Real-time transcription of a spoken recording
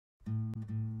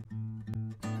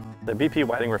The BP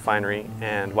Whiting Refinery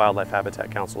and Wildlife Habitat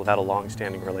Council have had a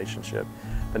long-standing relationship,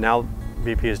 but now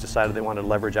BP has decided they want to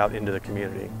leverage out into the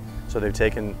community. So they've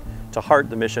taken to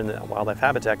heart the mission that Wildlife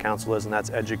Habitat Council is, and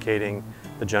that's educating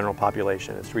the general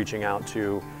population. It's reaching out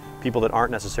to people that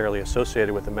aren't necessarily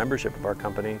associated with the membership of our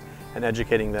company and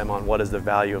educating them on what is the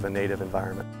value of a native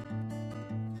environment.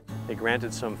 They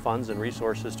granted some funds and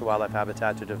resources to Wildlife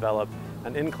Habitat to develop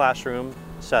an in-classroom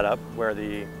setup where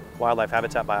the wildlife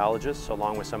habitat biologists,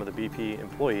 along with some of the BP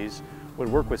employees, would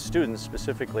work with students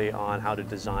specifically on how to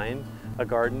design a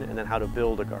garden and then how to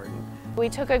build a garden. We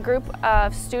took a group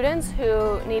of students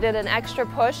who needed an extra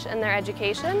push in their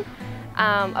education,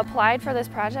 applied for this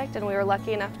project, and we were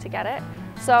lucky enough to get it.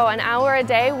 So an hour a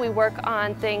day we work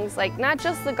on things like not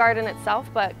just the garden itself,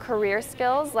 but career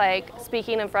skills like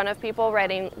speaking in front of people,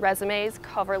 writing resumes,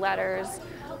 cover letters,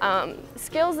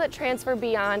 skills that transfer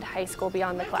beyond high school,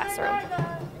 beyond the classroom.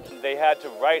 They had to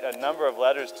write a number of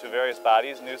letters to various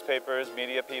bodies, newspapers,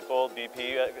 media people,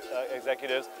 BP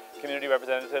executives, community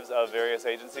representatives of various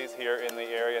agencies here in the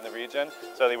area and the region.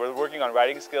 So they were working on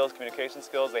writing skills, communication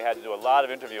skills. They had to do a lot of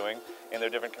interviewing in their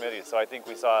different committees. So I think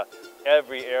we saw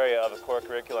every area of the core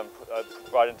curriculum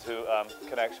brought into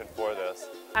connection for this.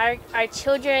 Our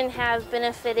children have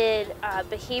benefited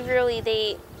behaviorally.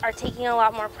 They are taking a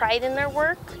lot more pride in their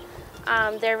work.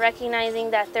 They're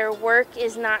recognizing that their work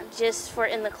is not just for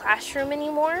in the classroom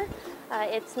anymore.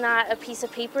 It's not a piece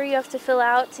of paper you have to fill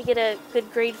out to get a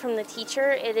good grade from the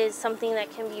teacher. It is something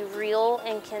that can be real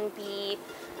and can be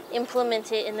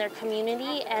implemented in their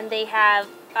community, and they have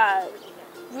a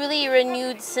really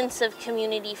renewed sense of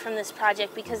community from this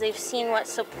project because they've seen what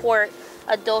support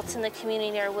adults in the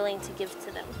community are willing to give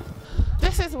to them.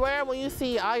 This is where when you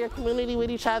see all your community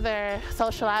with each other,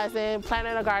 socializing,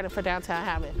 planting a garden for downtown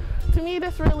Hammond. To me,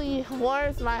 this really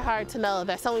warms my heart to know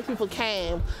that so many people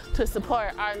came to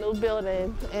support our new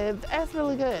building, and that's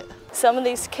really good. Some of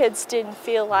these kids didn't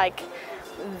feel like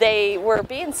they were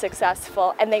being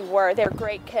successful, and they were. They're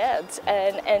great kids,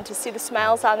 and to see the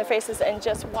smiles on their faces and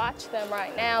just watch them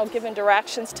right now giving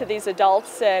directions to these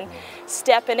adults and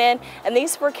stepping in. And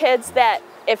these were kids that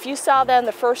if you saw them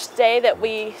the first day that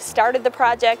we started the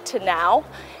project to now,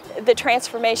 the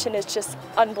transformation is just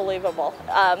unbelievable.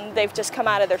 They've just come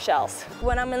out of their shells.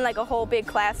 When I'm in like a whole big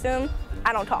classroom,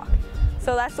 I don't talk.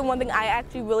 So that's the one thing I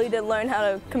actually really did learn how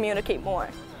to communicate more.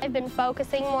 I've been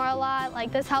focusing more a lot.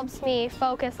 Like this helps me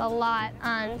focus a lot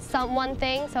on one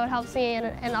thing, so it helps me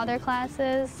in other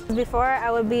classes. Before I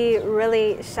would be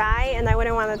really shy and I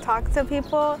wouldn't want to talk to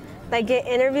people, like get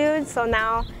interviewed, so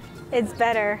now it's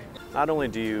better. Not only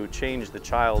do you change the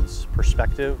child's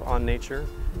perspective on nature,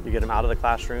 you get them out of the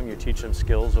classroom, you teach them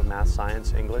skills of math,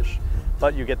 science, English,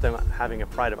 but you get them having a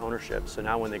pride of ownership. So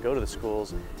now when they go to the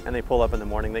schools and they pull up in the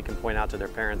morning, they can point out to their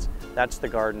parents, that's the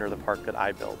garden or the park that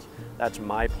I built. That's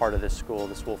my part of this school.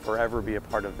 This will forever be a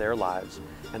part of their lives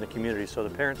and the community, so the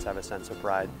parents have a sense of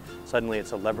pride. Suddenly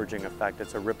it's a leveraging effect,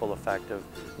 it's a ripple effect of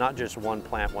not just one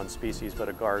plant, one species, but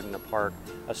a garden, a park,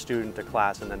 a student, a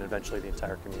class, and then eventually the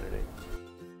entire community.